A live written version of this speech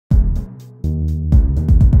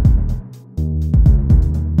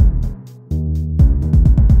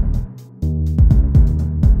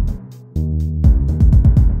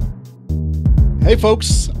Hey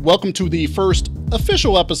folks, welcome to the first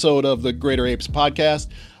official episode of the Greater Apes Podcast.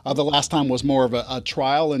 The last time was more of a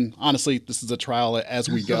trial, and honestly, this is a trial as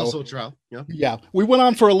we go. Also a trial, yeah. Yeah, we went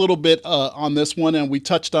on for a little bit on this one, and we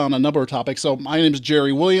touched on a number of topics. So my name is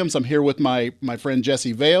Jerry Williams. I'm here with my friend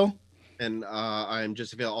Jesse Vale. And I'm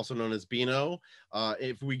Jesse Vale, also known as Beano.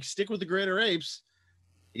 If we stick with the Greater Apes,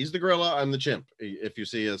 he's the gorilla, I'm the chimp. If you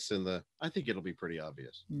see us I think it'll be pretty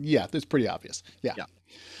obvious. Yeah, it's pretty obvious. Yeah.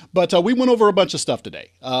 But we went over a bunch of stuff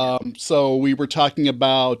today. So we were talking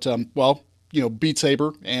about, Beat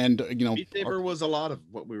Saber, and Beat Saber was a lot of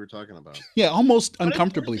what we were talking about. Yeah, almost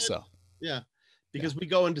uncomfortably so. Yeah, because we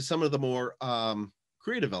go into some of the more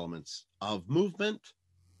creative elements of movement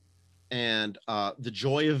and the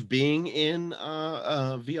joy of being in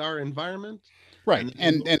a VR environment. Right,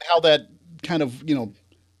 and how that kind of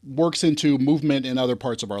works into movement in other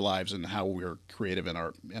parts of our lives and how we're creative in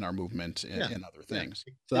our movement and other things.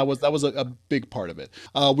 So that was a big part of it.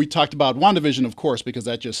 We talked about WandaVision, of course, because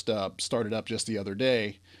that just started up just the other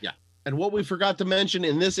day. Yeah. And what we forgot to mention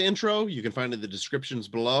in this intro, you can find in the descriptions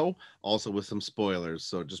below, also with some spoilers.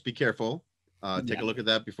 So just be careful. Take a look at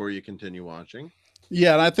that before you continue watching.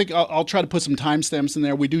 Yeah, and I think I'll try to put some timestamps in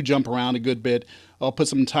there. We do jump around a good bit. I'll put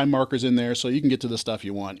some time markers in there so you can get to the stuff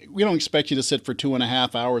you want. We don't expect you to sit for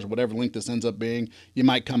 2.5 hours, whatever length this ends up being. You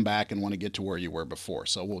might come back and want to get to where you were before,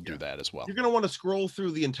 so we'll do that as well. You're going to want to scroll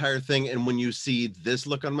through the entire thing, and when you see this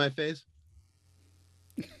look on my face,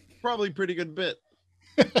 probably a pretty good bit.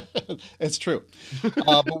 It's true.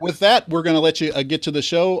 But with that, we're going to let you get to the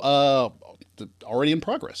show already in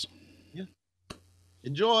progress. Yeah.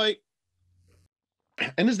 Enjoy.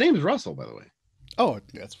 And his name is Russell, by the way. Oh,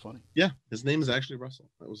 that's funny. Yeah, his name is actually Russell.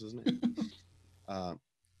 That was his name.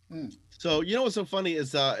 So, what's so funny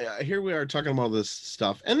is here we are talking about this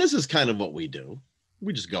stuff, and this is kind of what we do.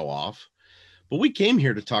 We just go off. But we came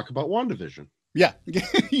here to talk about WandaVision. Yeah.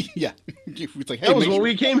 Yeah. It's like, hey, that was what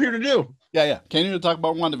we came here to do. Yeah. Came here to talk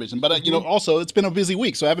about WandaVision. But, also, it's been a busy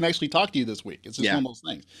week, so I haven't actually talked to you this week. It's just one of those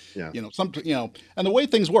things. Yeah. And the way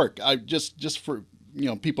things work, I just for,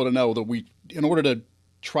 people to know that in order to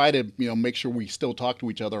try to make sure we still talk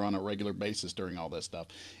to each other on a regular basis during all this stuff,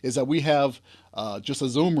 is that we have just a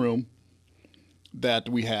Zoom room that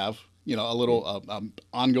we have a little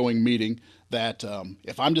ongoing meeting that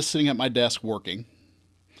if I'm just sitting at my desk working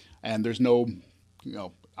and there's no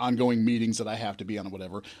ongoing meetings that I have to be on or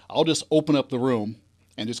whatever, I'll just open up the room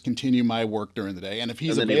and just continue my work during the day. And if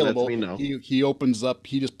he's available, he opens up,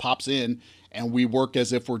 he just pops in, and we work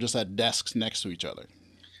as if we're just at desks next to each other.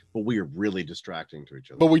 But we are really distracting to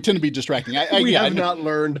each other. But we tend to be distracting. We have not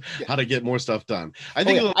learned how to get more stuff done. I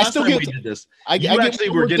think the last time we did this, I make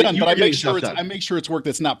sure it's work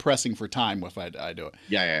that's not pressing for time if I do it.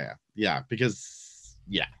 Yeah. Because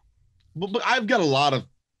but I've got a lot of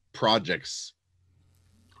projects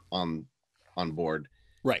on board.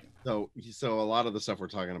 Right. So a lot of the stuff we're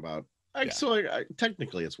talking about,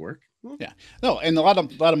 technically it's work. Yeah. No, and a lot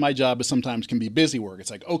of my job is sometimes can be busy work. It's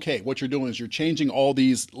like, okay, what you're doing is you're changing all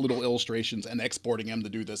these little illustrations and exporting them to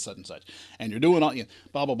do this, such and such. And you're doing all,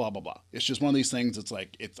 blah, blah, blah, blah, blah. It's just one of these things. It's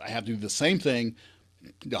like, I have to do the same thing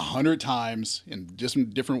 100 times in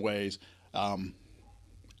just different ways.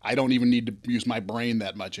 I don't even need to use my brain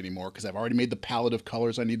that much anymore because I've already made the palette of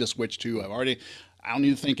colors I need to switch to. I don't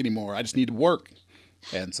need to think anymore. I just need to work.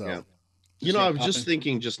 And so, I was just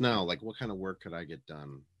thinking just now, like, what kind of work could I get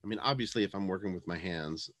done? I mean, obviously, if I'm working with my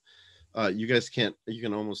hands, you can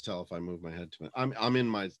almost tell if I move my head to it. I'm in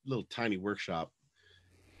my little tiny workshop,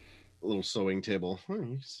 little sewing table. Oh, you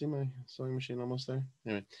can see my sewing machine almost there.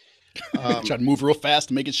 Anyway. Try to move real fast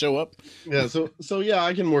to make it show up. Yeah. So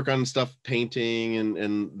I can work on stuff, painting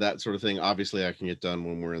and that sort of thing. Obviously I can get done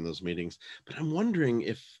when we're in those meetings, but I'm wondering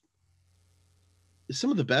if some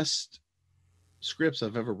of the best scripts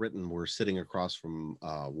I've ever written were sitting across from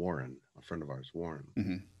Warren, a friend of ours, Warren.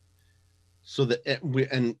 Mm-hmm. So that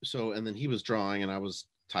and then he was drawing and I was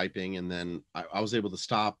typing, and then I was able to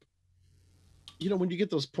stop. When you get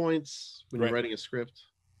those points when you're writing a script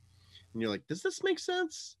and you're like, does this make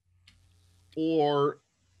sense? Or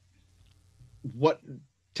what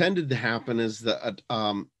tended to happen is that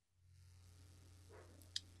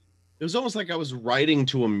it was almost like I was writing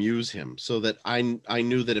to amuse him, so that I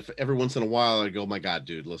knew that if every once in a while I'd go, "My God,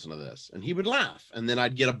 dude, listen to this," and he would laugh, and then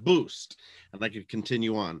I'd get a boost, and I could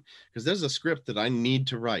continue on, because there's a script that I need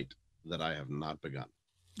to write that I have not begun.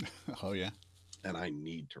 Oh yeah, and I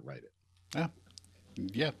need to write it.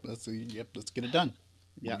 Yeah. Let's get it done.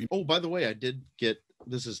 Yeah. Oh, by the way, I did get.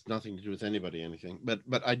 This is nothing to do with anything,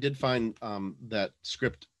 but I did find that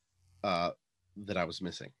script that I was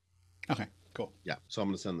missing. Okay, cool. Yeah, so I'm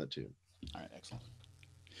going to send that to you. All right, excellent.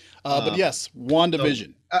 But yes,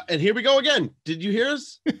 WandaVision. And here we go again. Did you hear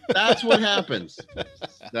us? That's what happens.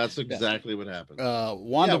 That's exactly what happens.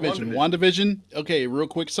 WandaVision. WandaVision. Okay, real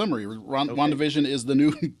quick summary. WandaVision is the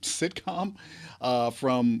new sitcom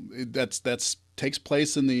that's takes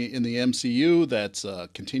place in the MCU. That's a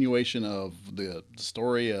continuation of the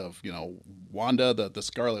story of Wanda, the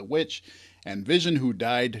Scarlet Witch, and Vision, who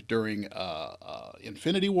died during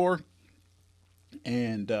Infinity War.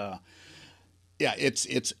 And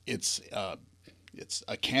it's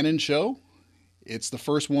a canon show. It's the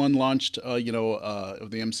first one launched, of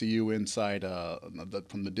the MCU inside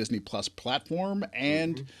from the Disney Plus platform.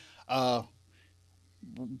 And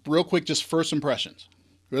real quick, just first impressions.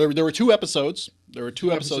 There were 2 episodes. There were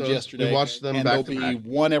 2 episodes yesterday. We watched them and back there'll to be back.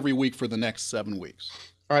 one every week for the next 7 weeks.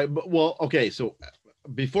 All right, okay. So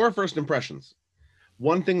before first impressions,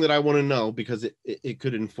 one thing that I want to know, because it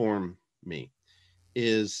could inform me,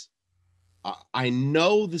 is I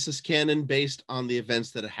know this is canon based on the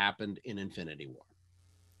events that happened in Infinity War,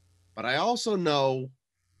 but I also know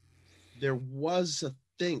there was a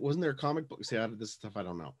thing. Wasn't there a comic book? See, this stuff I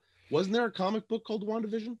don't know. Wasn't there a comic book called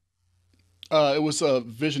WandaVision? It was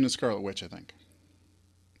Vision and Scarlet Witch, I think.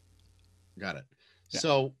 Got it. Yeah.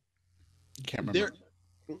 So can't remember.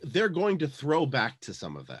 They're going to throw back to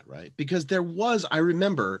some of that, right? Because I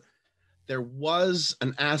remember there was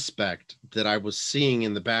an aspect that I was seeing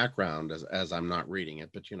in the background as I'm not reading it,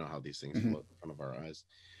 but you know how these things float in front of our eyes,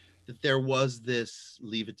 that there was this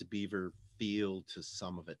Leave It to Beaver feel to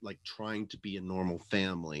some of it, like trying to be a normal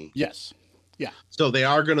family. Yes. Yeah. So they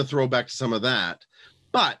are going to throw back to some of that,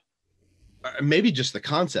 but maybe just the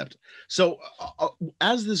concept. So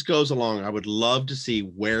as this goes along, I would love to see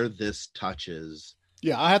where this touches.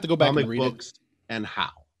 Yeah, I have to go back and read books it. And how.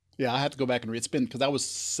 Yeah, I have to go back and read. It's been because that was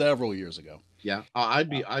several years ago. Yeah,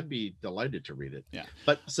 I'd be delighted to read it. Yeah.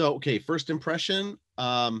 But so okay, first impression,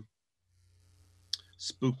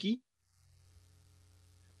 spooky,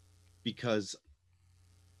 because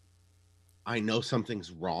I know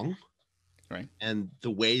something's wrong. Right. And the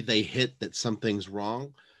way they hit that something's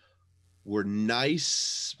wrong were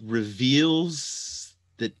nice reveals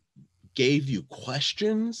that gave you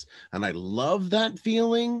questions, and I love that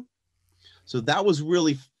feeling. So that was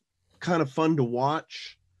really kind of fun to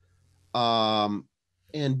watch. And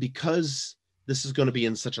because this is going to be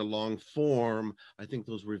in such a long form, I think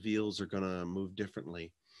those reveals are going to move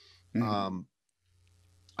differently.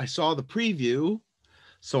 I saw the preview,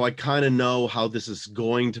 so I kind of know how this is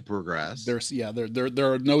going to progress. There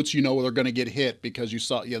are notes they're going to get hit because you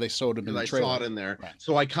saw they showed it in the trailer. I saw it in there. Right.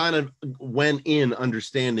 So I kind of went in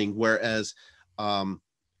understanding, whereas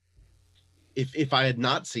if I had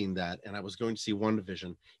not seen that and I was going to see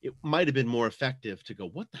WandaVision, it might have been more effective to go,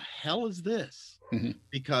 what the hell is this?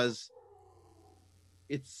 Because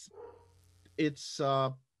it's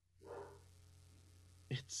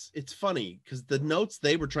funny because the notes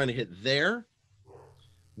they were trying to hit there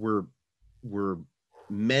were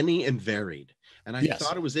many and varied. And I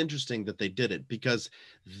thought it was interesting that they did it because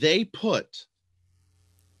they put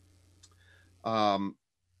the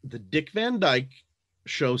Dick Van Dyke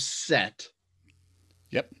Show set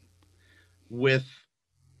with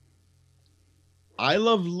I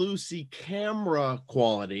Love Lucy camera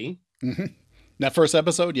quality. That first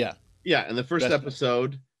episode, yeah, in the first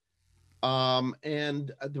episode,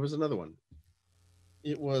 and there was another one.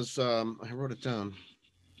 It was I wrote it down.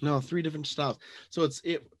 No, 3 different styles. So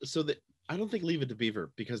I don't think Leave It to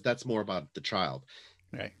Beaver, because that's more about the child.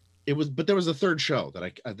 Right. But there was a third show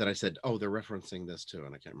that I said, oh, they're referencing this too,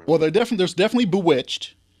 and I can't remember. Well, there's definitely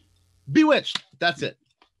Bewitched. Bewitched. That's it.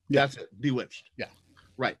 Yeah. That's it. Bewitched. Yeah.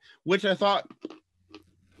 Right. Which I thought,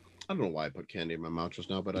 I don't know why I put candy in my mouth just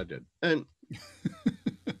now, but I did. And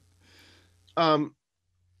I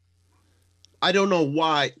don't know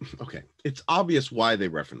why. Okay. It's obvious why they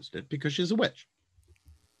referenced it, because she's a witch.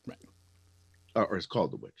 Right. Or it's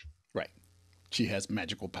called the witch. Right. She has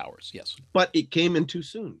magical powers. Yes. But it came in too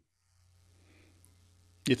soon.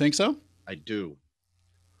 You think so? I do.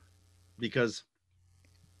 Because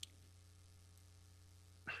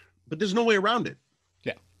but there's no way around it.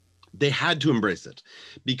 Yeah. They had to embrace it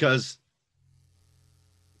because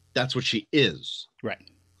that's what she is. Right.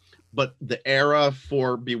 But the era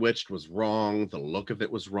for Bewitched was wrong. The look of it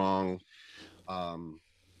was wrong.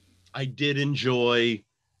 I did enjoy.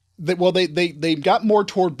 They got more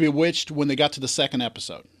toward Bewitched when they got to the second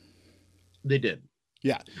episode. They did.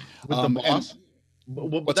 Yeah. With the boss.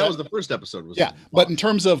 But that was the first episode. But in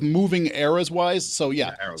terms of moving eras wise, so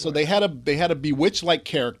they had a Bewitched like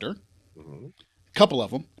character, a couple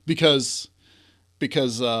of them, because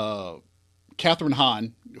Catherine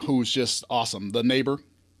Hahn, who's just awesome, the neighbor,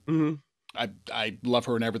 I love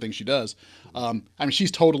her and everything she does. I mean,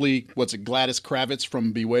 she's totally, what's it, Gladys Kravitz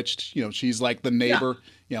from Bewitched. You know, she's like the Yeah, neighbor.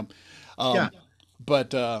 You know, yeah.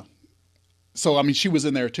 but so I mean, she was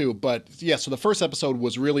in there too. But yeah, so the first episode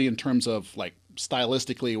was really in terms of like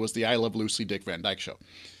stylistically, it was the I Love Lucy Dick Van Dyke Show.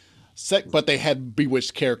 But they had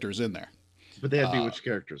Bewitched characters in there. But they had Bewitched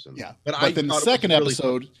characters in there. Yeah, But but then the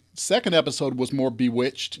second episode was more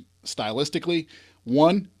Bewitched stylistically.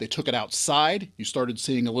 One, they took it outside. You started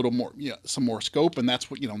seeing a little more, some more scope, and that's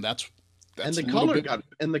what that's and the a little color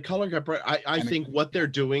bit. got bright. I think what they're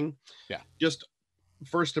doing, Yeah. just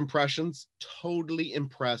first impressions, totally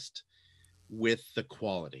impressed with the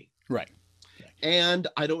quality. Right. And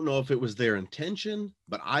I don't know if it was their intention,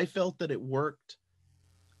 but I felt that it worked.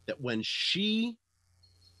 That when she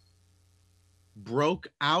broke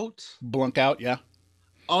out Yeah.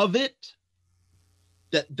 of it,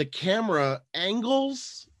 that the camera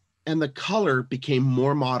angles and the color became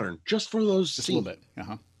more modern just for those Just scenes. a little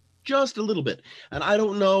bit. Just a little bit. And I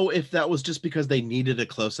don't know if that was just because they needed a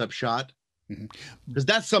close-up shot, because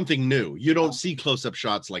that's something new. You don't see close-up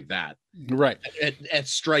shots like that, Right. at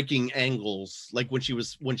striking angles, like when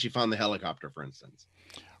she found the helicopter, for instance.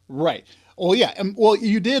 Right. Well, yeah. And well,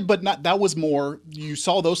 you did, but not. That was more. You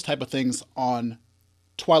saw those type of things on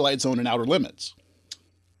Twilight Zone and Outer Limits.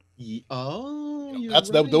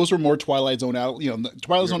 Those were more Twilight Zone out. The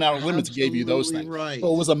Twilight Zone Outer Limits gave you those things. Right.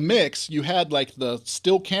 So it was a mix. You had like the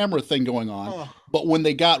still camera thing going on, but when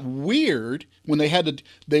they got weird, when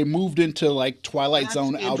they moved into like Twilight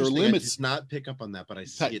Zone Outer Limits. I did not pick up on that, but I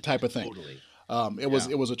see it type of thing. Totally. It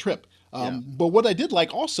was a trip. But what I did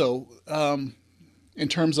like also, in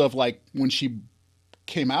terms of like when she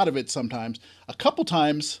came out of it, sometimes a couple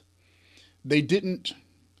times they didn't,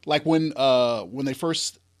 like when they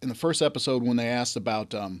first, in the first episode, when they asked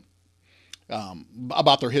about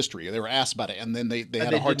their history, they were asked about it, and then they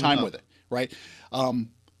had a hard time with it, right?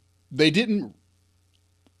 They didn't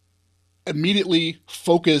immediately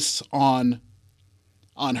focus on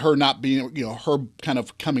her not being, her kind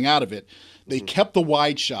of coming out of it. They kept the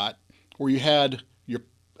wide shot where you had your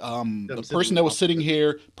the person that was sitting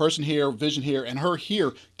here, person here, vision here, and her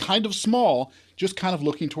here, kind of small, just kind of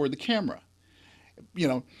looking toward the camera,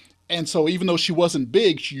 And so even though she wasn't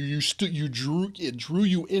big, it drew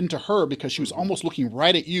you into her because she was almost looking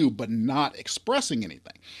right at you, but not expressing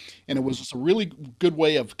anything. And it was just a really good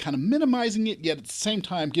way of kind of minimizing it, yet at the same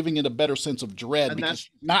time giving it a better sense of dread, because she's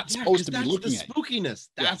not supposed to be looking at you. Spookiness.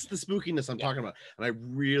 That's the spookiness I'm talking about. And I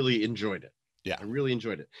really enjoyed it. Yeah. I really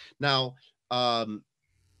enjoyed it. Now,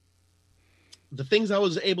 the things I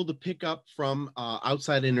was able to pick up from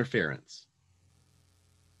outside interference.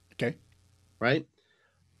 Okay. Right?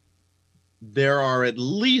 There are at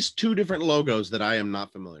least 2 different logos that I am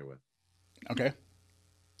not familiar with. Okay.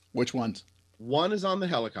 Which ones? One is on the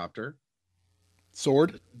helicopter.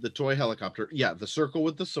 Sword? The toy helicopter. Yeah, the circle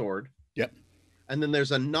with the sword. Yep. And then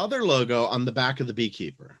there's another logo on the back of the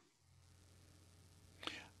beekeeper.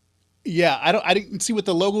 Yeah, I didn't see what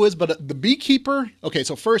the logo is, but the beekeeper. Okay,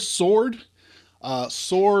 so first sword.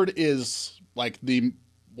 Sword is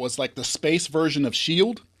was like the space version of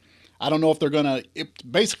Shield. I don't know if they're gonna.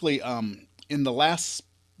 Basically, in the last,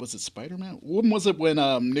 was it Spider-Man? When was it when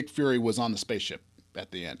Nick Fury was on the spaceship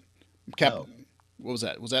at the end? What was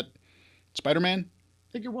that? Was that Spider-Man?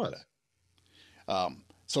 I think it was.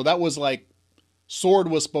 So that was like, Sword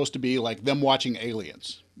was supposed to be like them watching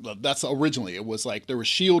aliens. That's originally, it was like there was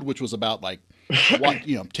Shield, which was about like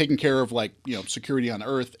taking care of like security on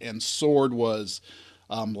Earth, and Sword was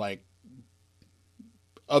like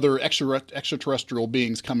other extraterrestrial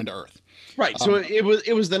beings coming to Earth. Right. So it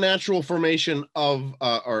was the natural formation of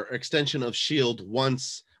or extension of Shield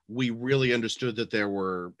once we really understood that there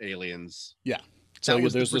were aliens. Yeah. So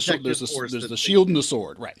there's the Shield and the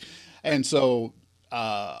Sword, right? And so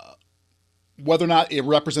whether or not it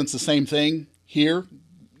represents the same thing here,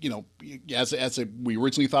 as we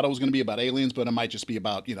originally thought it was going to be about aliens, but it might just be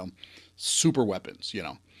about super weapons,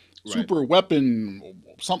 super weapon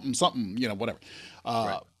something, whatever.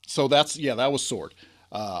 Right. So that was Sword.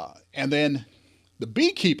 And then the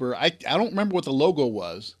beekeeper, I don't remember what the logo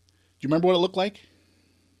was. Do you remember what it looked like?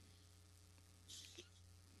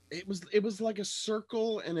 It was like a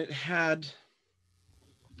circle, and it had,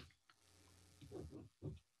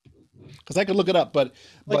 because I could look it up, but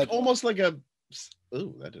almost like a.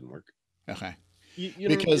 Oh, that didn't work. Okay.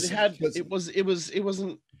 Because it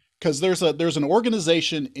wasn't, because there's an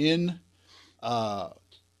organization in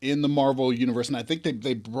the Marvel universe, and I think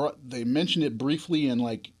they mentioned it briefly in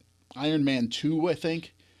like Iron Man 2, I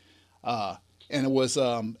think, and it was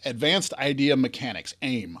Advanced Idea Mechanics,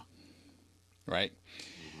 AIM, right?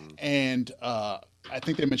 And I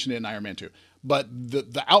think they mentioned it in Iron Man 2. But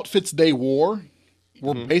the outfits they wore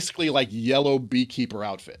were basically like yellow beekeeper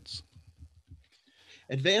outfits.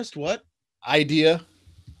 Advanced what? Idea,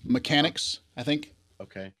 mechanics, I think.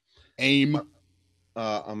 Okay. AIM.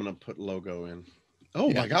 I'm gonna put logo in.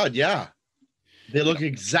 Oh my God, yeah. They look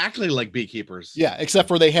exactly like beekeepers. Yeah, except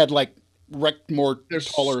for they had like more They're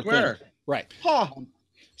taller square. things. Right. Huh.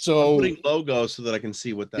 So I'm putting logo so that I can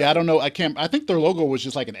see what that. Yeah, I don't know. I can't. I think their logo was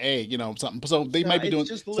just like an A, something. So they might be doing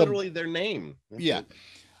just literally their name. That's yeah.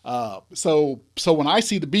 it. So when I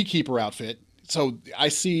see the beekeeper outfit, so I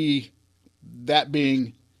see that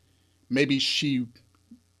being maybe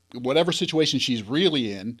whatever situation she's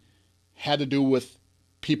really in had to do with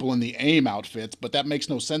people in the AIM outfits, but that makes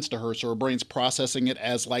no sense to her. So her brain's processing it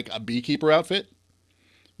as like a beekeeper outfit,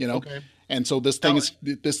 Okay. And so this thing is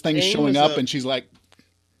AIM showing is up, and she's like,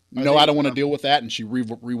 "No, I don't want to deal with that," and she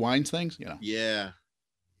rewinds things, Yeah.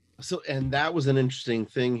 So, and that was an interesting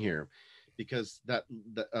thing here, because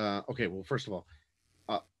okay. Well, first of all,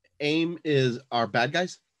 AIM are bad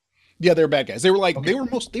guys. Yeah, they're bad guys. They were like they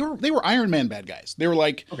were Iron Man bad guys. They were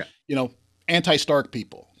like anti-Stark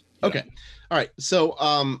people. Okay. All right.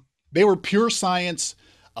 So they were pure science.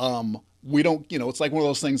 We don't, it's like one of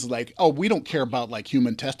those things like, oh, we don't care about like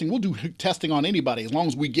human testing. We'll do testing on anybody as long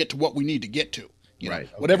as we get to what we need to get to. Right.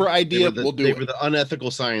 Okay. Whatever idea we'll do. They were the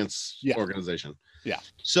unethical science organization. Yeah.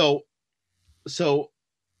 So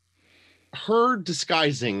her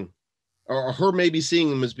disguising, or her maybe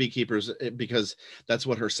seeing them as beekeepers, because that's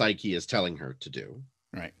what her psyche is telling her to do.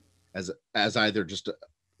 Right. As either just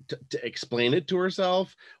to explain it to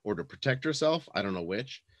herself or to protect herself. I don't know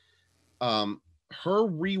which. Her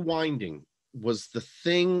rewinding was the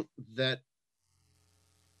thing that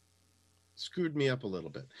screwed me up a little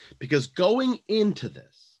bit, because going into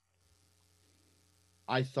this,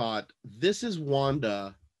 I thought this is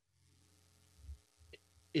Wanda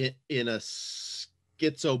in a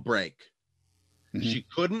schizo break. Mm-hmm. She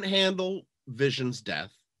couldn't handle Vision's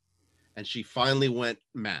death, and she finally went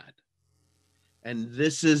mad. And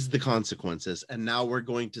this is the consequences. And now we're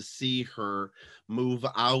going to see her move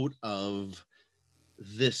out of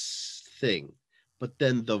this thing. But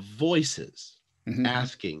then the voices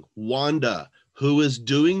asking, Wanda, who is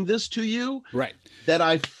doing this to you? Right. That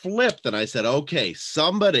I flipped and I said, okay,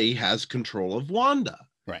 somebody has control of Wanda.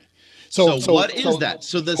 Right. So what is that?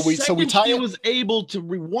 So second she was able to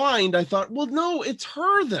rewind, I thought, well, no, it's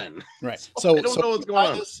her then. Right. So I don't know what's going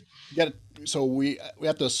on. We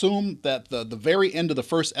have to assume that the very end of the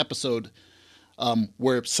first episode,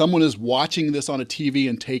 where someone is watching this on a TV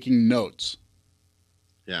and taking notes,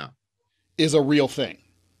 is a real thing.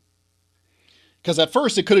 Because at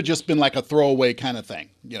first it could have just been like a throwaway kind of thing,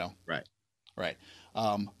 Right. Right.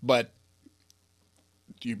 But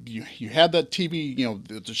you had that TV,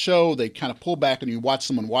 the show. They kind of pull back and you watch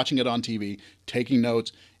someone watching it on TV, taking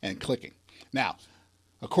notes and clicking. Now,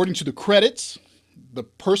 according to the credits, the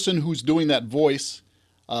person who's doing that voice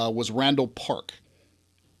was Randall Park.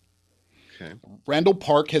 Okay. Randall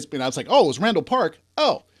Park has been. I was like, oh, it was Randall Park.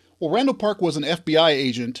 Oh, well, Randall Park was an FBI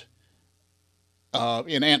agent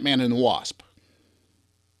in Ant-Man and the Wasp.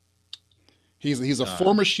 He's a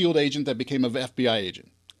former SHIELD agent that became an FBI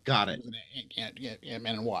agent. Got it.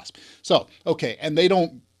 Ant-Man and Wasp. So okay, and they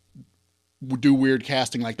don't do weird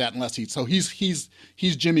casting like that unless he's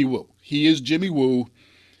Jimmy Woo. He is Jimmy Woo.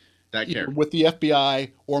 That character with the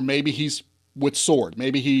FBI, or maybe he's with SWORD.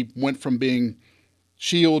 Maybe he went from being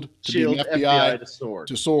SHIELD to being FBI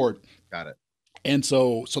to SWORD. Got it. And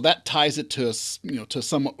so that ties it to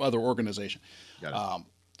some other organization. Got it.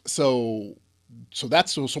 So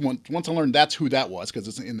once I learned that's who that was, because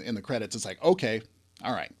it's in the credits, it's like, okay,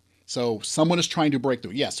 all right. So someone is trying to break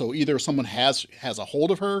through. Yeah. So either someone has a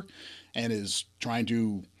hold of her and is trying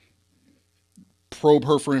to probe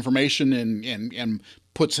her for information and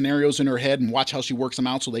put scenarios in her head and watch how she works them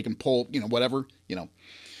out so they can pull, whatever,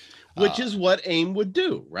 Which is what AIM would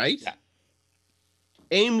do, right? Yeah.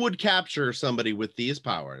 AIM would capture somebody with these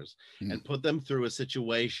powers and put them through a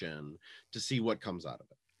situation to see what comes out of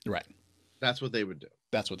it. Right. That's what they would do.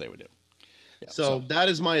 Yeah, so that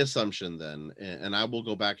is my assumption then, and I will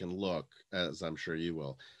go back and look, as I'm sure you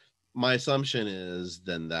will. My assumption is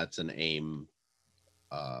then that's an AIM.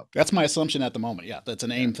 That's my assumption at the moment. Yeah, that's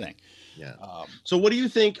an AIM thing. Yeah. So what do you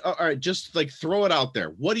think? All right, just like throw it out there.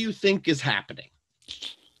 What do you think is happening?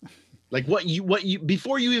 Like what you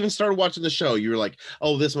before you even started watching the show, you were like,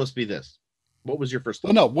 oh, this must be this. What was your first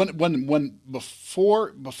thought? Well, no,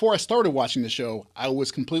 before I started watching the show, I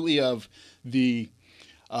was completely of the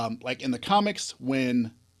like in the comics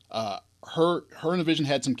when her and Vision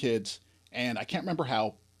had some kids, and I can't remember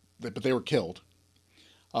how, but they were killed.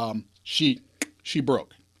 She she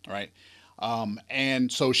broke. All right.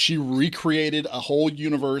 And so she recreated a whole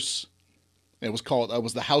universe. It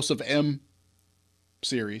was the House of M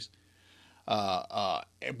series,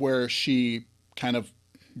 where she kind of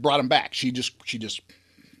brought them back. She just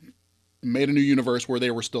made a new universe where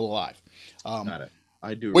they were still alive. Got it.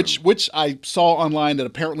 I do. Which I saw online that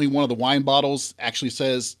apparently one of the wine bottles actually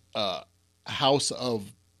says House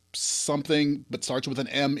of something, but starts with an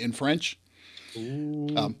M in French. Ooh,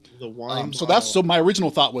 the wine. So my original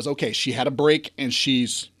thought was, okay, she had a break and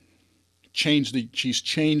she's changed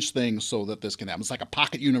things so that this can happen. It's like a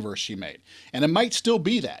pocket universe she made, and it might still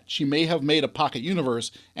be that she may have made a pocket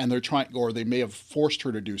universe, and they may have forced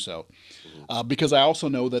her to do so, because I also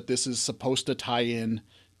know that this is supposed to tie in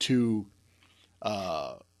to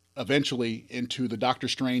eventually into the Doctor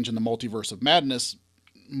Strange and the Multiverse of Madness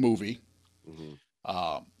movie,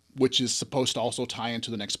 which is supposed to also tie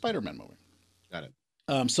into the next Spider-Man movie. Got it.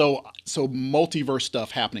 So multiverse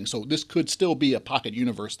stuff happening. So this could still be a pocket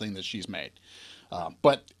universe thing that she's made.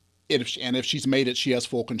 But if she's made it, she has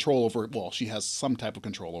full control over it. Well, she has some type of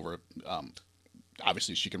control over it.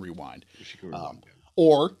 Obviously, she can rewind.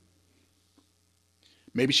 Or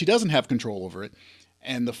maybe she doesn't have control over it.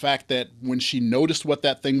 And the fact that when she noticed what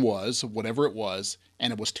that thing was, whatever it was,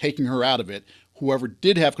 and it was taking her out of it, whoever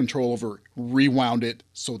did have control over it rewound it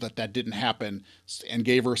so that didn't happen, and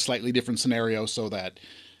gave her a slightly different scenario so that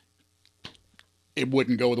it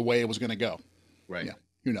wouldn't go the way it was going to go. Right. Yeah.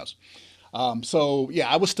 Who knows? So yeah,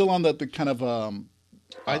 I was still on the kind of,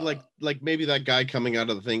 I like maybe that guy coming out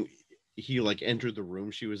of the thing, he like entered the room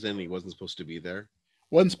she was in. He wasn't supposed to be there.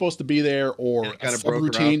 Wasn't supposed to be there, or a kind of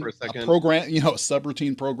subroutine, a program, a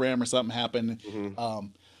subroutine program or something happened.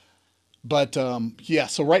 But yeah,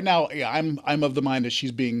 so right now, yeah, I'm of the mind that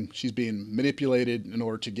she's being manipulated in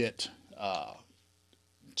order to get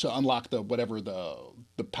to unlock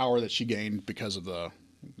the power that she gained because of the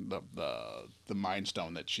Mind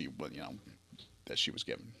Stone that she was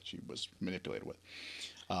given. She was manipulated with.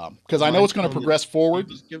 Because I know it's going to progress forward.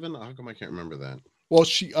 Was given? How come I can't remember that? Well,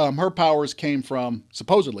 her powers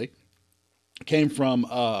supposedly came from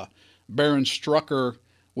Baron Strucker,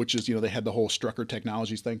 which is, they had the whole Strucker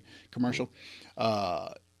Technologies thing commercial.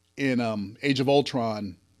 In Age of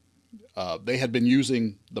Ultron, they had been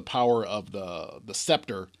using the power of the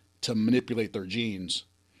scepter to manipulate their genes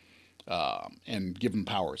and give them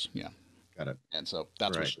powers. Yeah. Got it. And so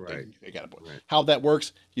that's right. They got it. Right. How that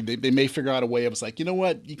works, they may figure out a way of, it's like, you know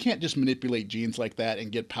what, you can't just manipulate genes like that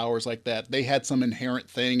and get powers like that. They had some inherent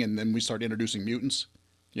thing, and then we started introducing mutants,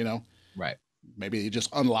 Right. Maybe they just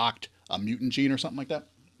unlocked a mutant gene or something like that.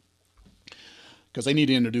 Because they need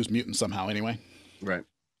to introduce mutants somehow anyway. Right.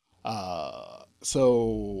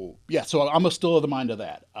 So yeah, so I'm still of the mind of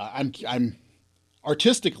that. I'm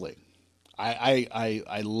artistically,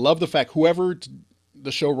 I love the fact whoever the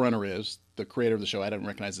showrunner is, the creator of the show, I didn't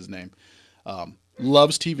recognize his name,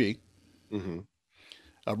 loves TV.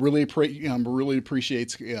 Really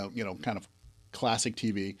appreciates kind of classic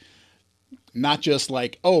TV. Not just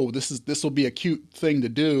like, oh, this will be a cute thing to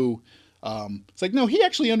do. It's like, no, he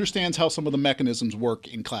actually understands how some of the mechanisms work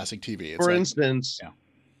in classic TV. For instance,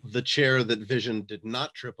 the chair that Vision did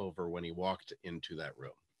not trip over when he walked into that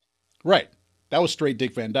room. Right. That was straight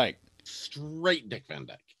Dick Van Dyke. Straight Dick Van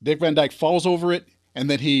Dyke. Dick Van Dyke falls over it, and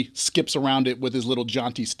then he skips around it with his little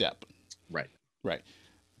jaunty step. Right. Right.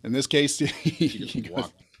 In this case, he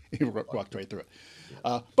walked right through it.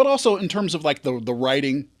 But also in terms of like the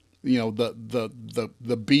writing,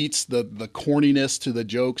 the beats, the corniness to the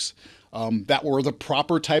jokes, that were the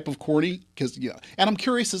proper type of corny. And I'm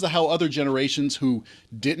curious as to how other generations who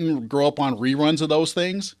didn't grow up on reruns of those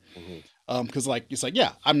things, because it's like,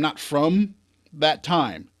 yeah, I'm not from that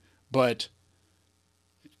time, but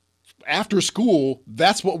after school,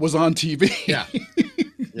 that's what was on TV. Yeah.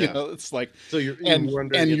 It's like, so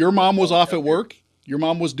your mom was off at work. Your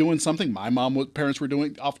mom was doing something. My parents were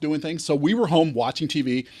off doing things. So we were home watching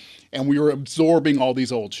TV, and we were absorbing all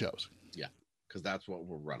these old shows. Yeah, because that's what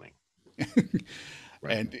we're running.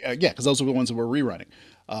 Right. And because those are the ones that we're rerunning.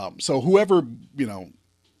 So whoever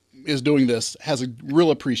is doing this has a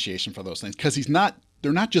real appreciation for those things, because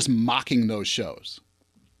they're not just mocking those shows.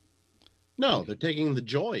 No, they're taking the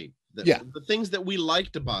joy. The things that we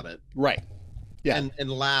liked about it. Right. Yeah. And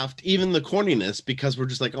laughed, even the corniness, because we're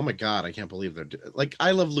just like, oh my God, I can't believe they're like, I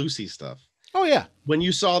Love Lucy stuff. Oh yeah. When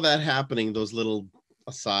you saw that happening, those little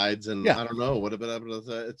asides, and I don't know what about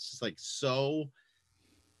it's just like, so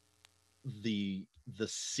the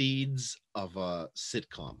seeds of a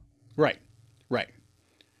sitcom. Right.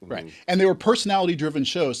 And they were personality driven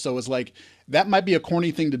shows. So it's like, that might be a corny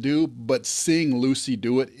thing to do, but seeing Lucy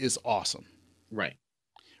do it is awesome. Right.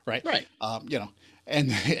 right? Right. You know,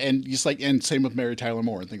 and just like, and same with Mary Tyler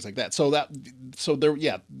Moore and things like that. So they're,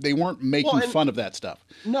 yeah, they weren't making fun of that stuff.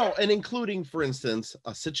 No, and including, for instance,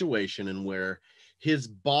 a situation in where his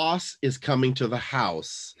boss is coming to the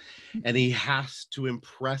house and he has to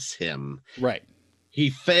impress him. Right. He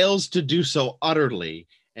fails to do so utterly,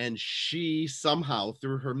 and she somehow,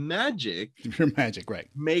 through her magic, Right,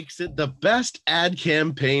 makes it the best ad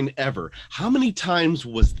campaign ever. How many times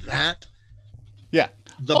was that? Yeah.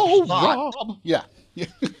 The plot. Rob. Yeah.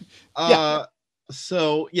 Yeah.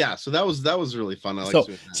 So that was really fun. I like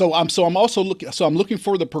I'm looking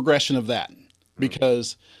for the progression of that,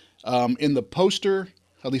 because in the poster,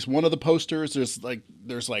 at least one of the posters,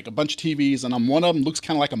 there's like a bunch of TVs, and on one of them looks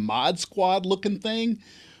kind of like a Mod Squad looking thing,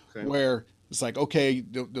 where it's like, okay,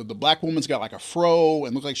 the black woman's got like a fro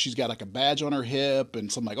and looks like she's got like a badge on her hip,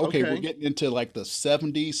 and so I'm like, okay, we're getting into like the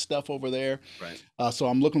 70s stuff over there. Right. So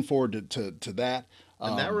I'm looking forward to that.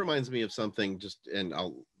 And that reminds me of something, and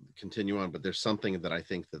I'll continue on, but there's something that I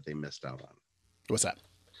think that they missed out on. What's that?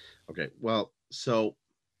 Okay, well, so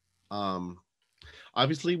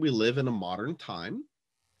obviously we live in a modern time,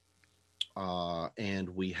 and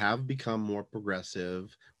we have become more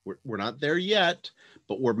progressive. We're not there yet,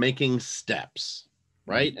 but we're making steps,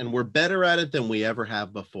 right? And we're better at it than we ever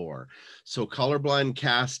have before. So colorblind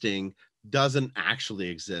casting doesn't actually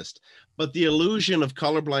exist, but the illusion of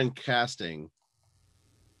colorblind casting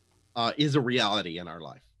is a reality in our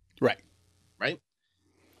life. Right.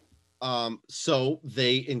 So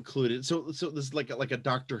they included, so this is like a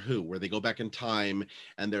Doctor Who, where they go back in time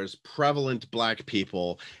and there's prevalent black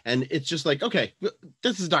people, and it's just like, okay,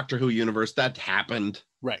 this is Doctor Who universe, that happened.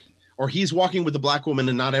 Right. Or he's walking with a black woman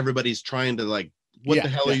and not everybody's trying to like, what the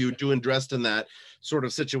hell are you doing dressed in that sort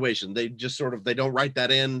of situation? They just sort of, they don't write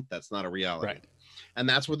that in. That's not a reality. Right. And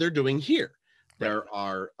that's what they're doing here. There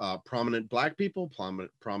are prominent black people,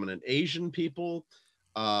 prominent Asian people.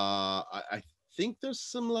 I think there's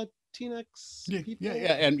some Latinx people.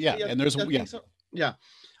 And there's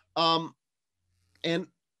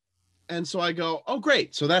and so I go, oh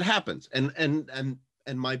great, so that happens, and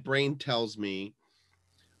my brain tells me,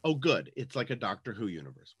 oh good, it's like a Doctor Who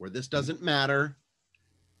universe where this doesn't matter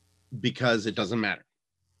because it doesn't matter.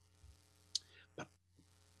 But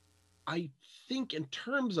I think in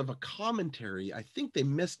terms of a commentary, I think they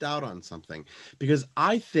missed out on something, because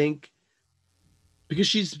I think because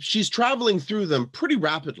she's traveling through them pretty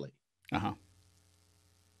rapidly. I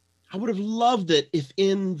would have loved it if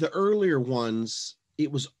in the earlier ones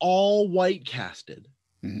it was all white casted.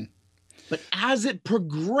 But as it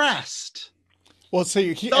progressed, well,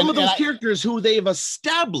 so some of those characters who they've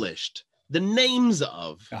established the names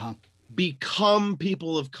of become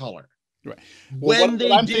people of color. Right. Well, when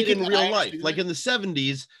they did in real life, like in the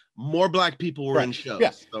 70s, more black people were in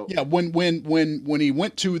shows. When he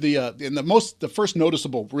went to the first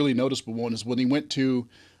really noticeable one is when he went to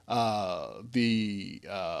the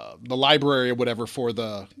library or whatever for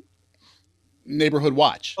the neighborhood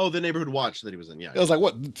watch. Oh, the neighborhood watch that he was in. Yeah. It was like,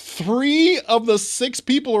 what, 3 of the 6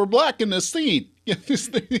 people are black in this scene. Yeah.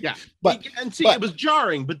 But it was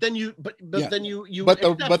jarring, but then the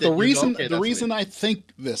reason I think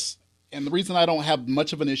this, and the reason I don't have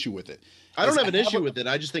much of an issue with it. I don't have an issue with it.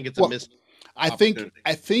 I just think it's a missed opportunity.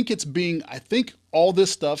 I think all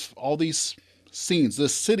this stuff, all these scenes,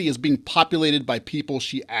 this city is being populated by people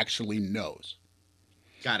she actually knows.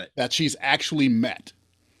 Got it. That she's actually met.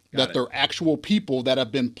 They're actual people that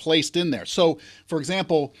have been placed in there. So, for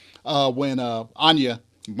example, when Anya,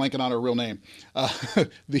 I'm blanking on her real name, Emma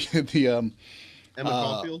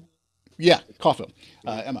Caulfield? Yeah, Caulfield,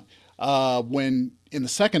 Emma. When in the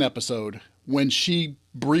second episode, when she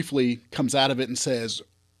briefly comes out of it and says,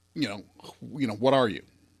 what are you?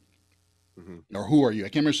 Or who are you? I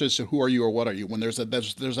can't remember if she says who are you or what are you, when there's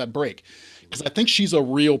that break. Because I think she's a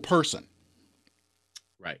real person.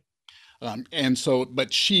 Right. And so,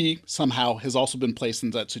 but she somehow has also been placed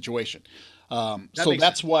in that situation.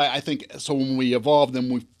 That's why I think, so when we evolve,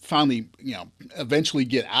 then we finally, eventually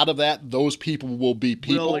get out of that, those people will be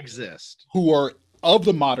people exist who are of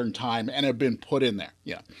the modern time and have been put in there.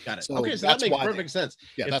 Yeah. Got it. So that makes perfect sense.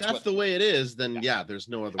 Yeah, if that's the way it is, then there's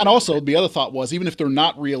no other way. And also the other thought was, even if they're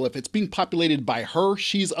not real, if it's being populated by her,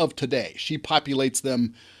 she's of today. She populates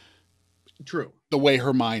them the way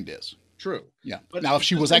her mind is. True. Yeah. But now, if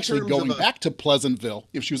she was actually going back to Pleasantville,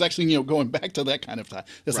 if she was actually, going back to that kind of time,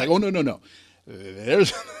 it's like, oh, no.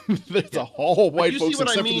 There's a whole white folks. You see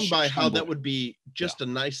what I mean by how that would be just a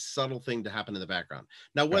nice subtle thing to happen in the background.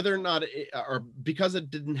 Now, whether or not, or because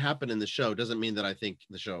it didn't happen in the show, doesn't mean that I think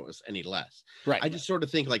the show is any less. Right. I just sort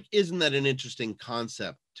of think, like, isn't that an interesting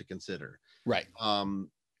concept to consider? Right.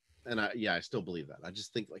 and I still believe that. I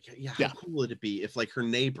just think like, how Yeah. cool would it be if like her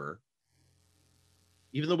neighbor,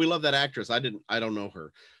 even though we love that actress, I don't know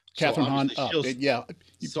her. Catherine Hahn. Yeah.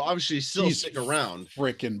 So obviously she'll stick around.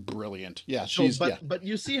 Freaking brilliant. Yeah. But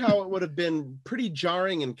you see how it would have been pretty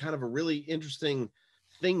jarring and kind of a really interesting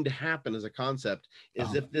thing to happen as a concept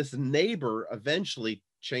is if this neighbor eventually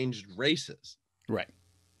changed races. Right.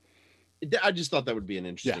 I just thought that would be an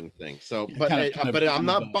interesting thing. So, but I'm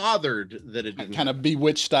not bothered that it didn't kind of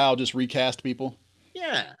Bewitched style, just recast people.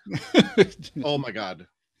 Yeah. Oh my God.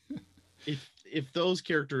 If those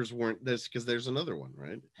characters weren't this, because there's another one,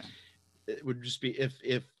 right? It would just be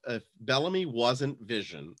if Bellamy wasn't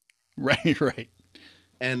Vision, right,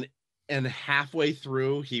 and halfway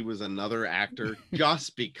through he was another actor,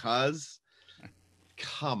 just because.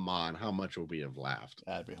 Come on, how much would we have laughed?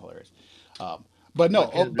 That'd be hilarious. But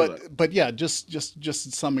no, but yeah, just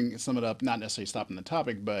summing it up. Not necessarily stopping the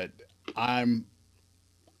topic, but I'm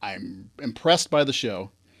impressed by the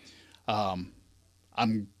show.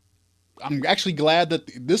 I'm actually glad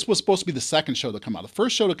that this was supposed to be the second show to come out. The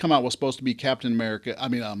first show to come out was supposed to be Captain America.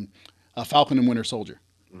 Falcon and Winter Soldier,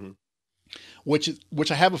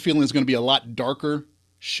 which I have a feeling is going to be a lot darker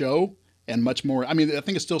show and much more. I mean, I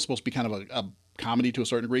think it's still supposed to be kind of a comedy to a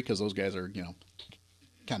certain degree because those guys are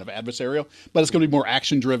kind of adversarial, but it's going to be more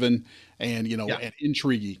action driven and and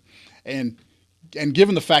intriguey, and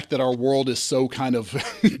given the fact that our world is so kind of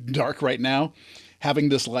dark right now, having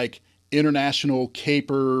this like international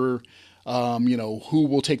caper. Who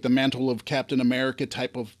will take the mantle of Captain America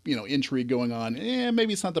type of, intrigue going on.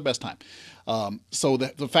 Maybe it's not the best time. So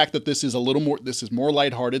the fact that this is more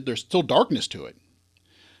lighthearted, there's still darkness to it.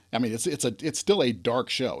 I mean, it's still a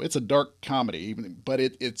dark show. It's a dark comedy, but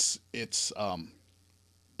it's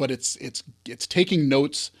taking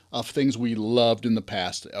notes of things we loved in the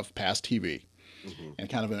past of past TV, and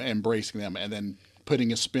kind of embracing them, and then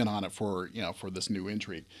putting a spin on it for this new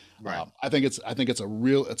intrigue. Right. I think it's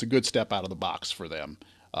a good step out of the box for them.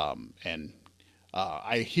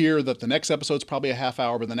 I hear that the next episode's probably a half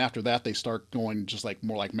hour, but then after that they start going just like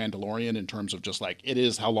more like Mandalorian in terms of just like it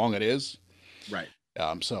is how long it is. Right.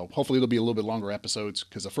 So hopefully there'll be a little bit longer episodes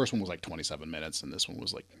because the first one was like 27 minutes and this one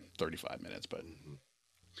was like 35 minutes. But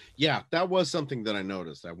yeah, that was something that I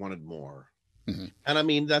noticed. I wanted more. And I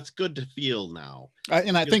mean, that's good to feel now.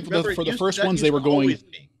 And I think for the first ones, they were going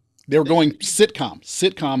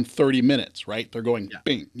sitcom 30 minutes, right? They're going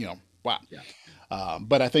bing, wow. Yeah.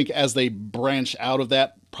 But I think as they branch out of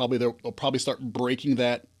that, they'll probably start breaking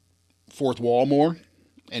that fourth wall more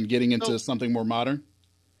and getting into something more modern.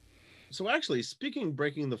 So actually, speaking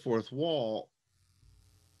breaking the fourth wall,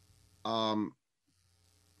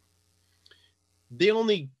 they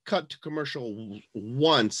only cut to commercial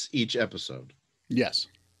once each episode. Yes.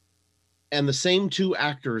 And the same two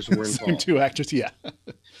actors were involved. Same two actors, yeah.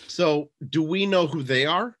 So do we know who they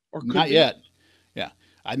are? Or not yet. Yeah.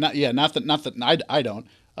 Not that I don't.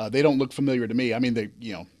 They don't look familiar to me. I mean, they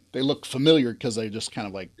look familiar because they're kind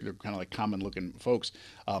of like common looking folks.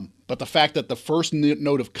 But the fact that the first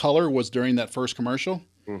note of color was during that first commercial,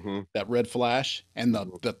 that red flash, and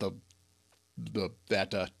that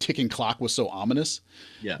ticking clock was so ominous.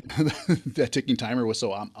 Yeah. That ticking timer was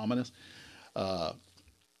so ominous.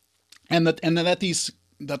 And that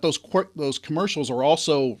those commercials are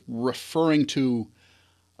also referring to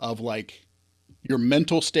of like your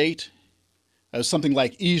mental state as something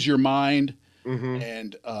like ease your mind.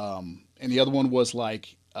 And the other one was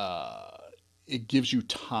like it gives you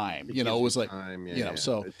time. It was like time,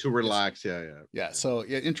 so to relax. Yeah. So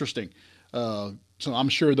interesting. So I'm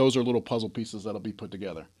sure those are little puzzle pieces that'll be put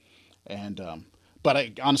together. And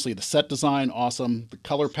but honestly, the set design awesome. The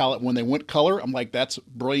color palette when they went color, I'm like that's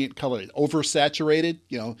brilliant color. Oversaturated.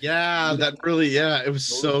 Yeah, that really it was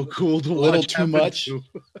so cool to watch. A little too much.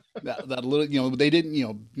 that little they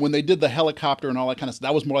didn't when they did the helicopter and all that kind of stuff,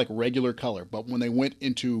 that was more like regular color. But when they went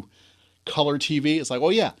into color TV, it's like, oh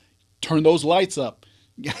yeah, turn those lights up,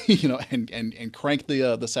 and crank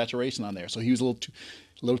the saturation on there. So he was a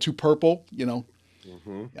little too purple, Yeah.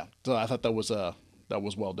 So I thought that was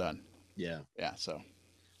well done. Yeah. Yeah. So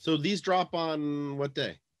these drop on what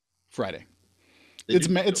day? Friday. It's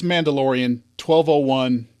Mandalorian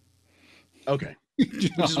 12:01. Okay.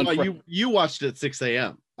 Which is why you watched it at 6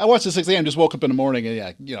 a.m. I watched it at 6 a.m. Just woke up in the morning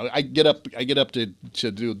and I get up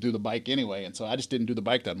to do the bike anyway, and so I just didn't do the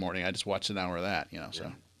bike that morning. I just watched an hour of that.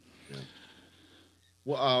 So. Yeah.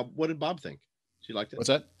 Well, what did Bob think? She liked it. What's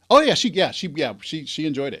that? Oh yeah, she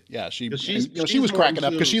enjoyed it. Yeah, she was cracking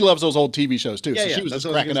up because she loves those old TV shows too. Yeah, so she was just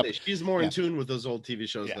cracking up. She's more in tune with those old TV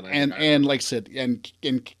shows than I am. And like I said, and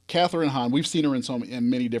Catherine Hahn, we've seen her in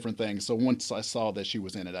many different things. So once I saw that she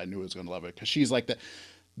was in it, I knew I was going to love it because she's like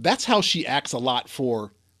that's how she acts a lot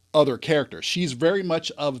for other characters. She's very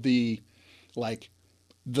much of the, like,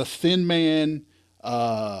 the thin man,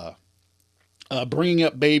 bringing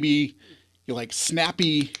up baby, like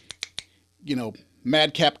snappy,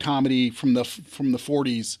 madcap comedy from the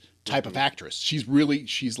 40s type of actress.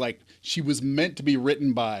 She's like, she was meant to be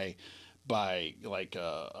written by like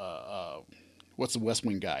what's the West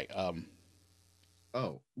Wing guy?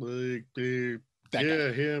 That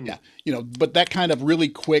guy. Him. Yeah, but that kind of really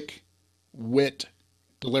quick wit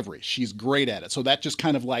delivery. She's great at it. So that just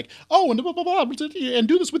kind of like, oh, and blah, blah, blah, and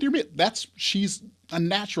do this with your meat. She's a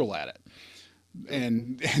natural at it.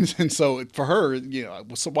 And so for her,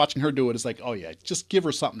 so watching her do it is like, oh yeah, just give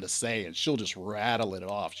her something to say and she'll just rattle it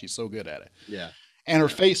off. She's so good at it. Yeah. And her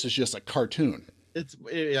face is just a cartoon. It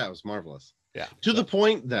was marvelous. Yeah. To the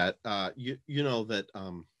point that I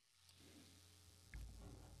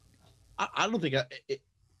don't think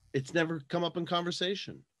it's never come up in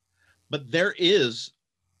conversation, but there is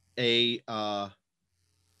a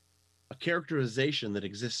characterization that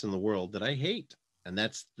exists in the world that I hate, and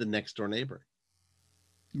that's the next door neighbor.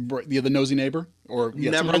 Yeah, the nosy neighbor, or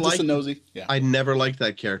never liked a nosy. Yeah, I never liked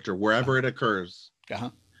that character wherever it occurs.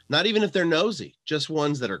 Not even if they're nosy, just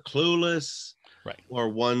ones that are clueless, right? Or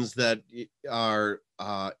ones that are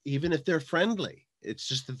even if they're friendly, it's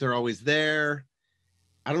just that they're always there.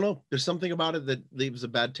 I don't know. There's something about it that leaves a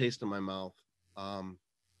bad taste in my mouth.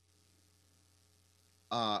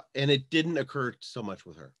 And it didn't occur so much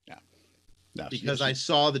with her. Yeah. No, because I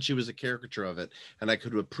saw that she was a caricature of it, and I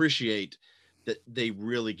could appreciate that they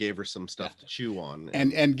really gave her some stuff to chew on.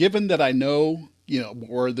 And given that I know,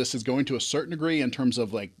 where this is going to a certain degree in terms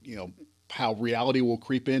of like, how reality will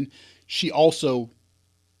creep in, she also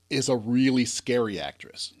is a really scary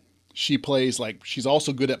actress. She's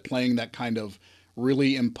also good at playing that kind of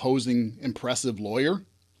really imposing, impressive lawyer.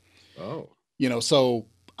 Oh. So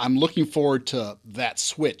I'm looking forward to that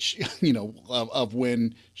switch, of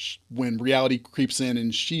when reality creeps in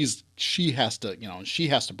and she has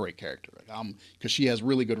to break character, because she has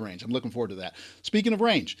really good range. I'm looking forward to that. Speaking of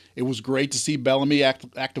range, it was great to see Bellamy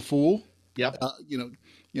act a fool. Yep.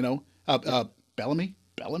 Bellamy.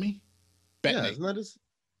 Bettany. Yeah, isn't that his?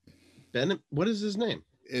 What is his name?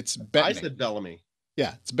 It's Bettany. I said Bellamy.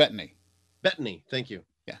 Yeah, it's Bettany. Bettany, thank you.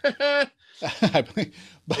 Yeah.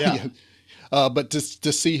 But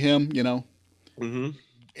to see him, mm-hmm.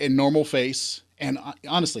 in normal face, and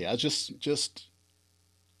honestly, I just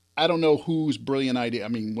I don't know whose brilliant idea. I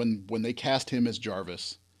mean, when they cast him as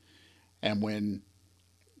Jarvis, and when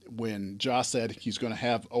Joss said he's going to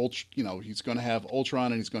have he's going to have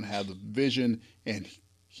Ultron and he's going to have the Vision, and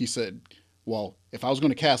he said, well, if I was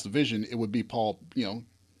going to cast the Vision, it would be Paul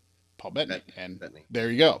Bettany, and Bettany. There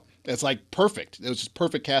you go. It's like perfect. It was just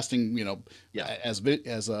perfect casting, as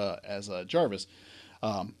Jarvis.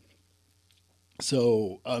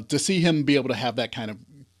 So to see him be able to have that kind of,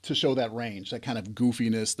 to show that range, that kind of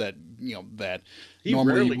goofiness that that he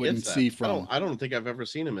normally you wouldn't see from. I don't think I've ever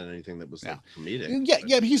seen him in anything that was like comedic.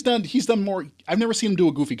 Yeah, he's done more. I've never seen him do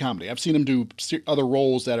a goofy comedy. I've seen him do other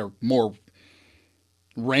roles that are more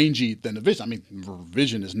rangy than the Vision. I mean,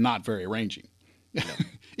 Vision is not very rangy. No.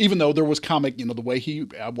 Even though there was comic, the way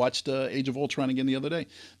I watched Age of Ultron again the other day,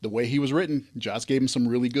 the way he was written, Joss gave him some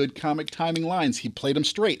really good comic timing lines. He played him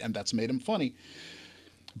straight, and that's made him funny.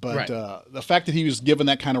 But the fact that he was given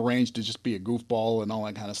that kind of range to just be a goofball and all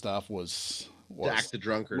that kind of stuff was act the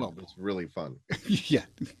drunkard was really fun. Yeah,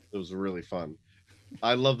 it was really fun.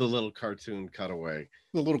 I love the little cartoon cutaway.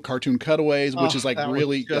 The little cartoon cutaways, which is like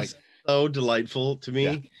really just so delightful to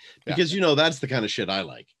me, because that's the kind of shit I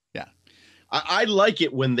like. I like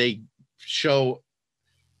it when they show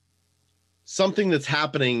something that's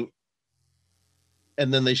happening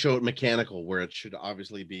and then they show it mechanical, where it should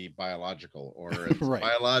obviously be biological, or it's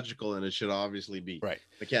biological and it should obviously be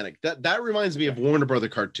mechanic. That reminds me of Warner Brother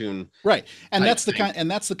cartoon. Right. And that's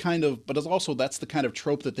the kind of, but it's also, that's the kind of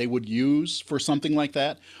trope that they would use for something like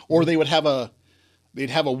that. Or they would have they'd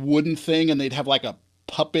have a wooden thing and they'd have like a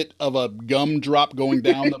puppet of a gumdrop going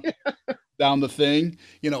down down the thing,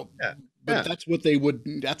 But that's what they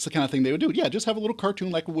would. That's the kind of thing they would do. Yeah, just have a little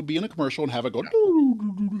cartoon like it would be in a commercial and have it go.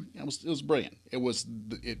 It was brilliant.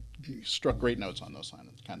 It struck great notes on those kind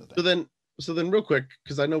of things. So then, real quick,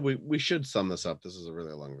 because I know we should sum this up. This is a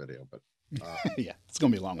really long video, but yeah, it's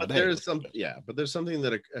gonna be a long one. But there's something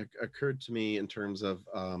that occurred to me in terms of,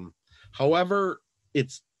 however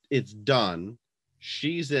it's done.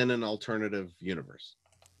 She's in an alternative universe.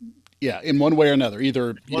 Yeah, in one way or another,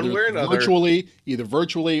 either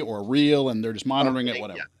virtually or real, and they're just monitoring it,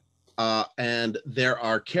 whatever. Yeah. And there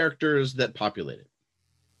are characters that populate it.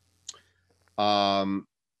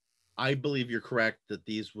 I believe you're correct that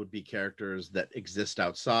these would be characters that exist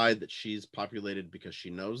outside, that she's populated because she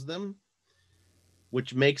knows them,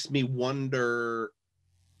 which makes me wonder,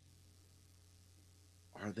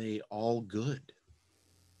 are they all good?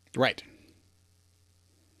 Right.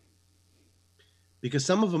 Because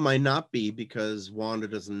some of them might not be, because Wanda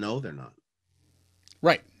doesn't know they're not.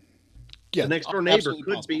 Right. Yeah. The next door neighbor absolutely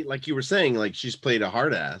could possible. be, like you were saying, like she's played a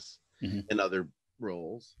hard ass Mhm. in other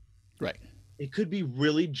roles. Right. It could be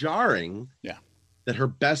really jarring. Yeah. That her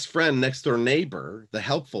best friend, next door neighbor, the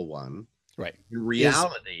helpful one, Right. in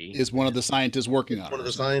reality is one of the scientists working on it. One of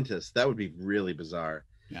the scientists. That would be really bizarre.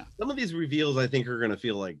 Yeah. Some of these reveals, I think, are going to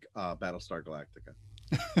feel like Battlestar Galactica.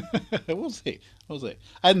 We'll see. We'll see.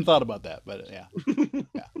 I hadn't thought about that, but yeah.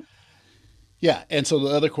 Yeah. Yeah. And so the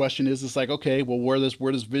other question is, it's like, okay, well, where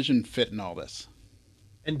does Vision fit in all this?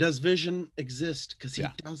 And does Vision exist? Because he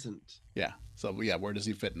Yeah. doesn't. Yeah. So yeah, where does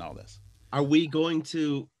he fit in all this? Are we going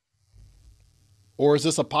to? Or is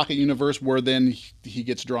this a pocket universe where then he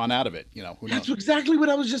gets drawn out of it? You know, who knows? That's exactly what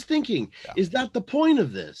I was just thinking. Yeah. Is that the point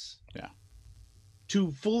of this? Yeah.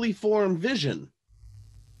 To fully form Vision.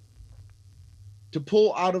 To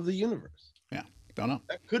pull out of the universe. Yeah. Don't know.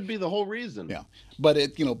 That could be the whole reason. Yeah. But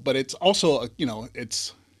it's also,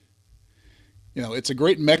 it's a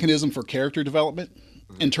great mechanism for character development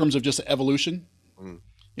in terms of just evolution. Mm-hmm.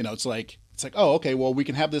 It's like, oh, okay, well, we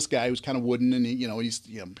can have this guy who's kind of wooden, and he's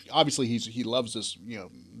obviously he loves this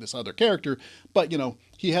this other character, but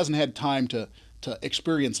he hasn't had time to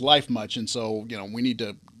experience life much, and so we need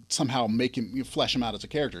to somehow make him flesh him out as a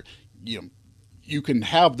character. You can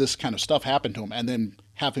have this kind of stuff happen to him, and then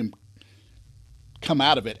have him come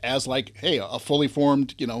out of it as like, hey, a fully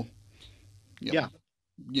formed,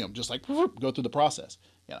 just like go through the process.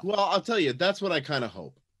 Yeah. Well, I'll tell you, that's what I kind of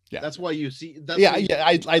hope. Yeah. That's why you see.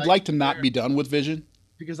 I'd like to not be done with Vision,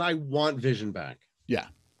 because I want Vision back. Yeah.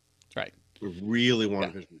 Right. I really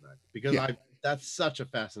want Vision back, because that's such a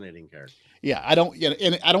fascinating character. Yeah, I don't.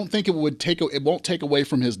 And I don't think it won't take away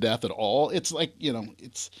from his death at all. It's like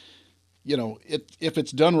if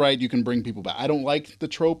it's done right, you can bring people back. I don't like the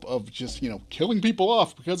trope of just killing people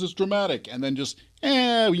off because it's dramatic, and then just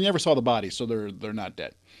we never saw the body, so they're not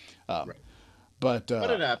dead. Right. But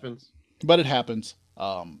it happens. But it happens.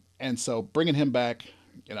 And so bringing him back,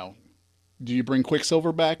 do you bring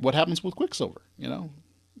Quicksilver back? What happens with Quicksilver?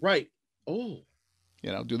 Right. Oh.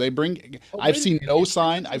 Do they bring? I've seen no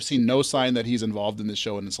sign that he's involved in this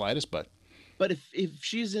show in the slightest. But if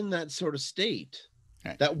she's in that sort of state,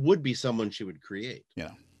 right, that would be someone she would create.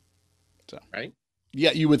 So right.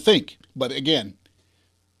 Yeah, you would think, but again.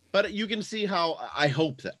 But you can see how I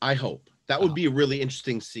hope that would be a really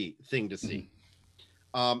interesting thing to see.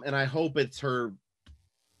 Mm-hmm. And I hope it's her,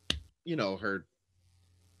 her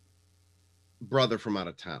brother from out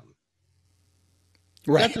of town.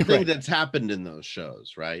 Right. That's the thing that's happened in those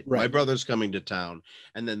shows, right? My brother's coming to town,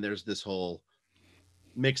 and then there's this whole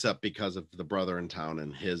mix up because of the brother in town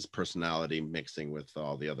and his personality mixing with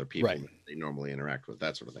all the other people that they normally interact with,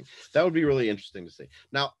 that sort of thing. That would be really interesting to see.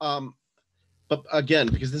 Now, but again,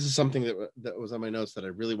 because this is something that was on my notes that I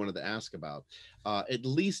really wanted to ask about, at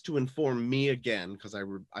least to inform me again, because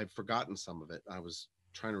I've forgotten some of it. I was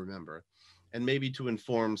trying to remember, and maybe to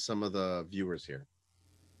inform some of the viewers here.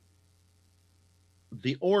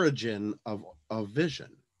 The origin of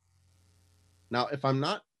Vision. Now, if I'm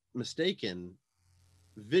not mistaken,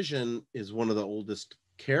 Vision is one of the oldest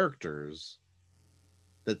characters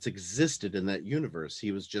that's existed in that universe.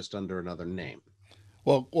 He was just under another name.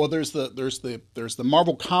 Well, there's the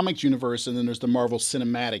Marvel Comics universe, and then there's the Marvel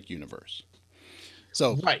Cinematic Universe.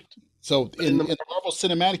 So right. So in the Marvel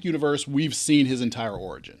Cinematic Universe, we've seen his entire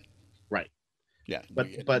origin. Right. Yeah.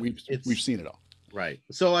 But we've seen it all. Right.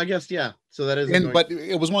 So I guess So that is. But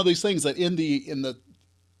it was one of those things that in the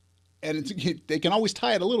they can always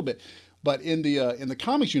tie it a little bit, but in the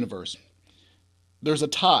comics universe, there's a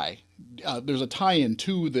tie. There's a tie-in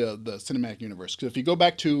to the cinematic universe. Because if you go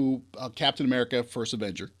back to Captain America: First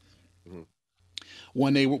Avenger,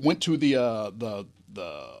 when they went to the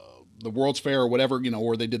World's Fair or whatever,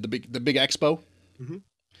 where they did the big expo,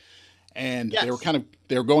 and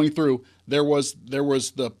they were going through. There was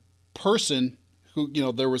the person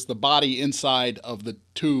who there was the body inside of the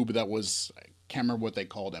tube that was, I can't remember what they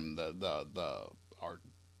called him, the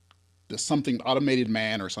something automated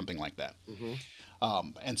man or something like that.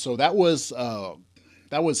 And so that was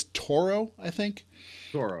Toro, I think.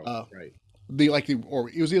 Toro, right. Or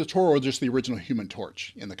it was either Toro or just the original Human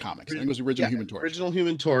Torch in the comics. I think it was the original Human Torch. Original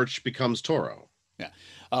Human Torch becomes Toro. Yeah.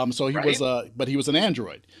 So he was, but he was an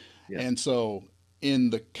android, and so in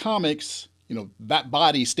the comics, that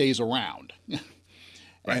body stays around,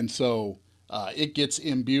 and so It gets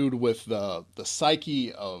imbued with the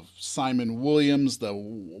psyche of Simon Williams, the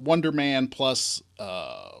Wonder Man, plus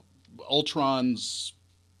Ultron's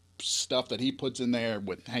stuff that he puts in there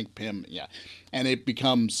with Hank Pym. Yeah. And it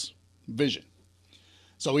becomes Vision.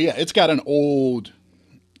 So, yeah, it's got an old,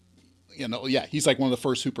 he's like one of the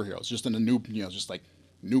first superheroes, just in a new, just like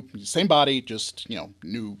new, same body, just,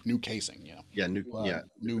 new casing, Yeah, new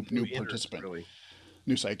participant, really.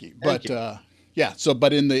 New psyche. But,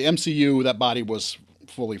 but in the MCU, that body was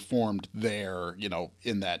fully formed there,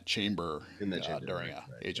 in that chamber, during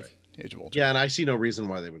Age of Ultron. Yeah, and I see no reason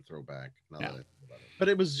why they would throw back. But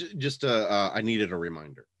it was just I needed a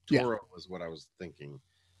reminder. Toro was what I was thinking.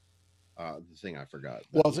 The thing I forgot.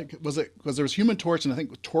 Well, was it because there was Human Torch, and I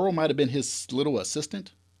think Toro might have been his little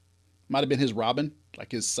assistant, might have been his Robin,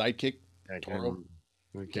 like his sidekick. Toro.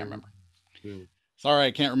 I can't remember. Sorry,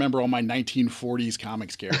 I can't remember all my 1940s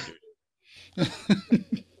comics characters.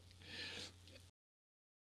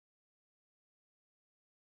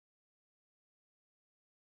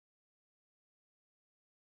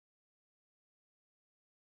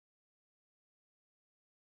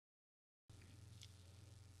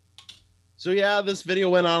 So yeah, this video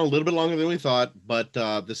went on a little bit longer than we thought, but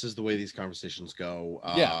this is the way these conversations go.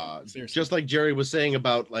 Just like Jerry was saying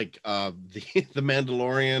about like the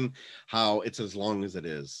Mandalorian, how it's as long as it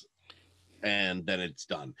is, and then it's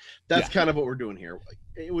done. That's kind of what we're doing here.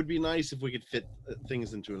 It would be nice if we could fit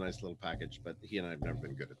things into a nice little package, but he and I have never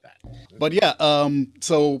been good at that. But yeah,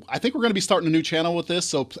 so I think we're going to be starting a new channel with this.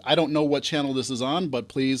 So I don't know what channel this is on, but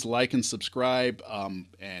please like and subscribe,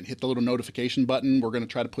 and hit the little notification button. We're going to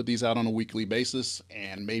try to put these out on a weekly basis,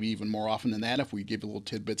 and maybe even more often than that if we give you little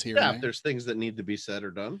tidbits here. Yeah, if there's things that need to be said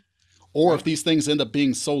or done. Or if these things end up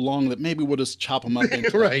being so long that maybe we'll just chop them up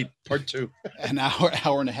into part 2, an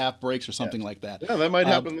hour and a half breaks or something like that. Yeah, that might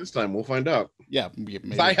happen this time. We'll find out. Yeah,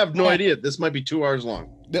 maybe. I have no idea. This might be 2 hours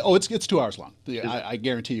long. Oh, it's 2 hours long. I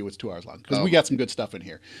guarantee you it's 2 hours long because we got some good stuff in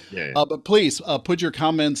here. Yeah. But please put your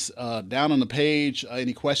comments down on the page.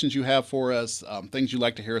 Any questions you have for us, things you'd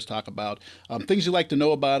like to hear us talk about, things you'd like to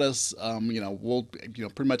know about us. We'll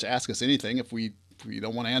pretty much ask us anything. If we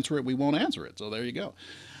don't want to answer it, we won't answer it. So there you go.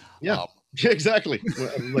 Yeah. Exactly.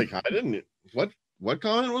 Like I didn't. What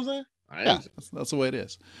comment was that? That's the way it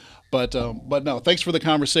is. But no, thanks for the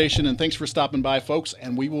conversation and thanks for stopping by, folks.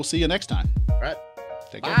 And we will see you next time. All right.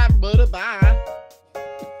 Take care. Bye.